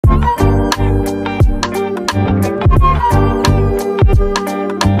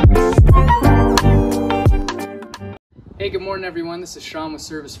morning everyone, this is Sean with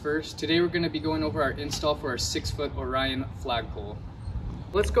Service First. Today we're going to be going over our install for our 6-foot Orion flagpole.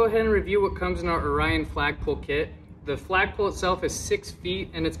 Let's go ahead and review what comes in our Orion flagpole kit. The flagpole itself is 6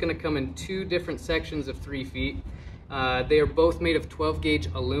 feet and it's going to come in 2 different sections of 3 feet. They are both made of 12 gauge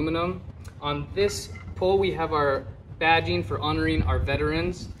aluminum. On this pole we have our badging for honoring our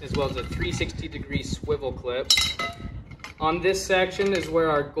veterans, as well as a 360-degree swivel clip. On this section is where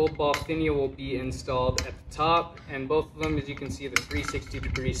our gold ball finial will be installed at the top, and both of them, as you can see, the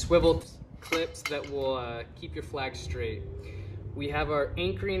 360-degree swivel clips that will keep your flag straight. We have our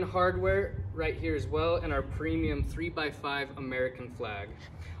anchoring hardware right here as well, and our premium 3x5 American flag.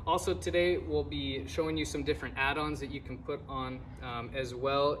 Also today we'll be showing you some different add-ons that you can put on as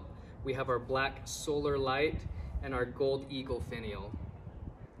well. We have our black solar light and our gold eagle finial.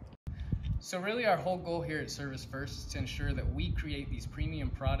 So really our whole goal here at Service First is to ensure that we create these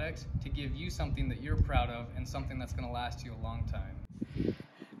premium products to give you something that you're proud of and something that's going to last you a long time.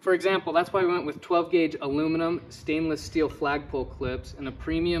 For example, that's why we went with 12 gauge aluminum stainless steel flagpole clips and a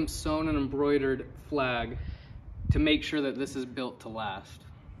premium sewn and embroidered flag to make sure that this is built to last.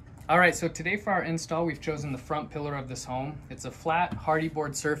 Alright, so today for our install we've chosen the front pillar of this home. It's a flat hardy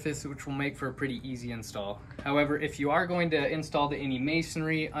board surface which will make for a pretty easy install. However, if you are going to install any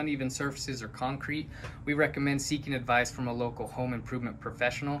masonry, uneven surfaces, or concrete, we recommend seeking advice from a local home improvement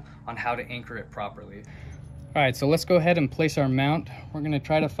professional on how to anchor it properly. Alright, so let's go ahead and place our mount. We're going to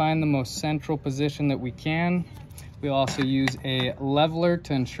try to find the most central position that we can. We'll also use a leveler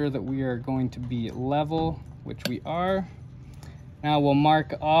to ensure that we are going to be level, which we are. Now we'll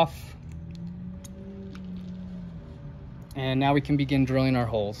mark off, and now we can begin drilling our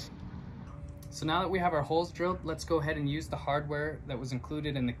holes. So now that we have our holes drilled, let's go ahead and use the hardware that was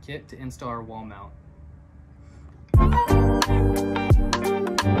included in the kit to install our wall mount.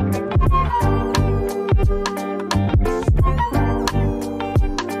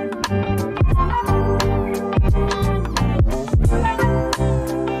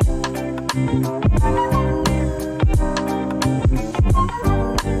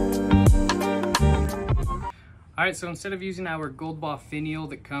 Alright, so instead of using our gold ball finial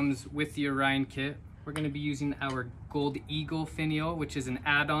that comes with the Orion kit, we're going to be using our gold eagle finial, which is an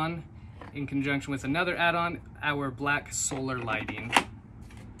add-on in conjunction with another add-on, our black solar lighting.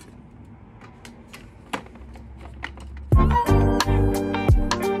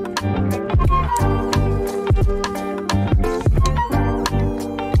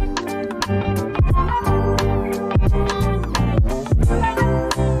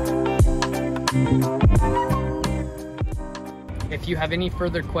 If you have any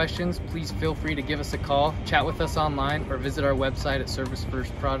further questions, please feel free to give us a call, chat with us online, or visit our website at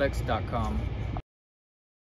servicefirstproducts.com.